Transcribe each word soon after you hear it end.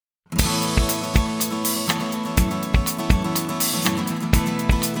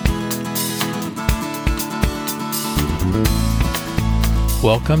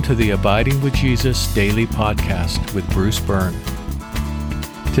Welcome to the Abiding with Jesus Daily Podcast with Bruce Byrne.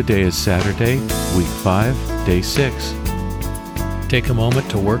 Today is Saturday, Week 5, Day 6. Take a moment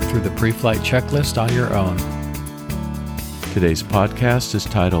to work through the pre-flight checklist on your own. Today's podcast is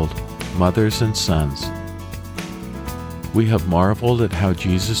titled, Mothers and Sons. We have marveled at how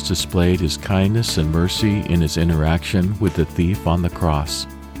Jesus displayed his kindness and mercy in his interaction with the thief on the cross.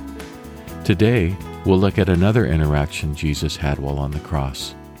 Today, we'll look at another interaction Jesus had while on the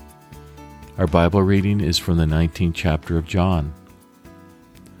cross. Our Bible reading is from the 19th chapter of John.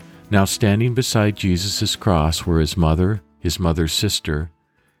 Now standing beside Jesus' cross were his mother's sister,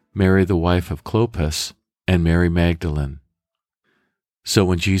 Mary the wife of Clopas, and Mary Magdalene. So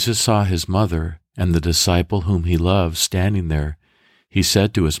when Jesus saw his mother and the disciple whom he loved standing there, he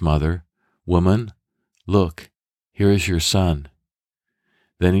said to his mother, "Woman, look, here is your son."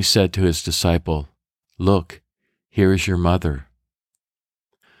 Then he said to his disciple, "Look, here is your mother."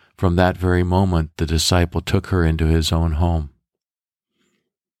 From that very moment, the disciple took her into his own home.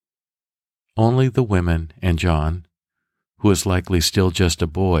 Only the women and John, who is likely still just a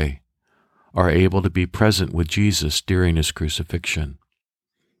boy, are able to be present with Jesus during his crucifixion.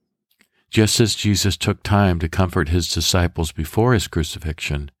 Just as Jesus took time to comfort his disciples before his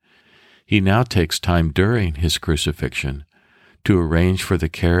crucifixion, he now takes time during his crucifixion to arrange for the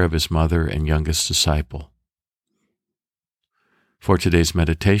care of his mother and youngest disciple. For today's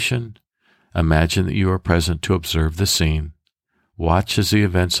meditation, imagine that you are present to observe the scene. Watch as the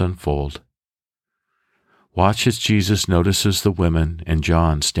events unfold. Watch as Jesus notices the women and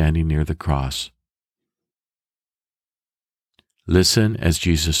John standing near the cross. Listen as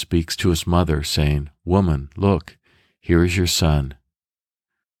Jesus speaks to his mother, saying, "Woman, look, here is your son."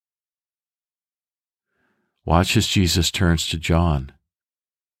 Watch as Jesus turns to John.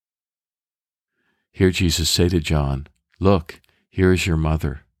 Hear Jesus say to John, "Look, here is your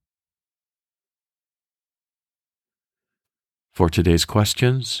mother." For today's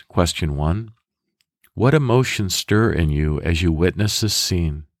questions, question 1, what emotions stir in you as you witness this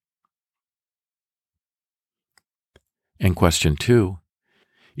scene? And question 2,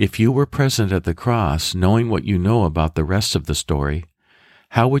 if you were present at the cross, knowing what you know about the rest of the story,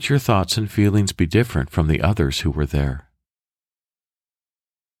 how would your thoughts and feelings be different from the others who were there?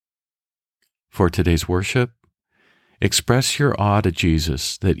 For today's worship, express your awe to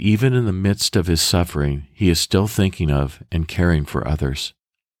Jesus that even in the midst of his suffering, he is still thinking of and caring for others.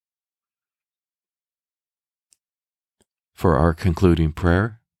 For our concluding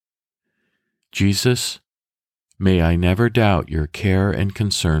prayer, Jesus, may I never doubt your care and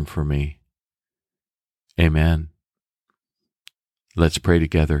concern for me. Amen. Let's pray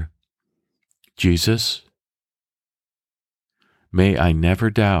together. Jesus, may I never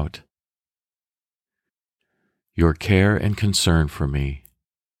doubt your care and concern for me.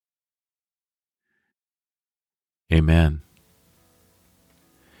 Amen.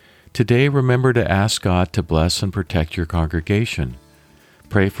 Today, remember to ask God to bless and protect your congregation.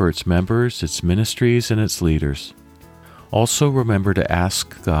 Pray for its members, its ministries, and its leaders. Also, remember to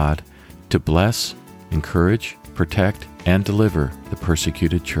ask God to bless, encourage, protect, and deliver the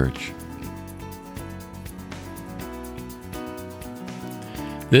persecuted church.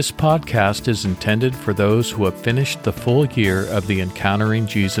 This podcast is intended for those who have finished the full year of the Encountering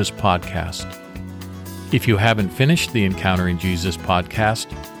Jesus podcast. If you haven't finished the Encountering Jesus podcast,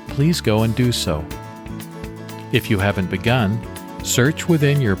 please go and do so. If you haven't begun, search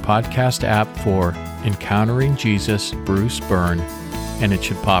within your podcast app for Encountering Jesus Bruce Byrne, and it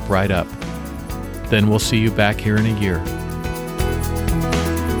should pop right up. Then we'll see you back here in a year.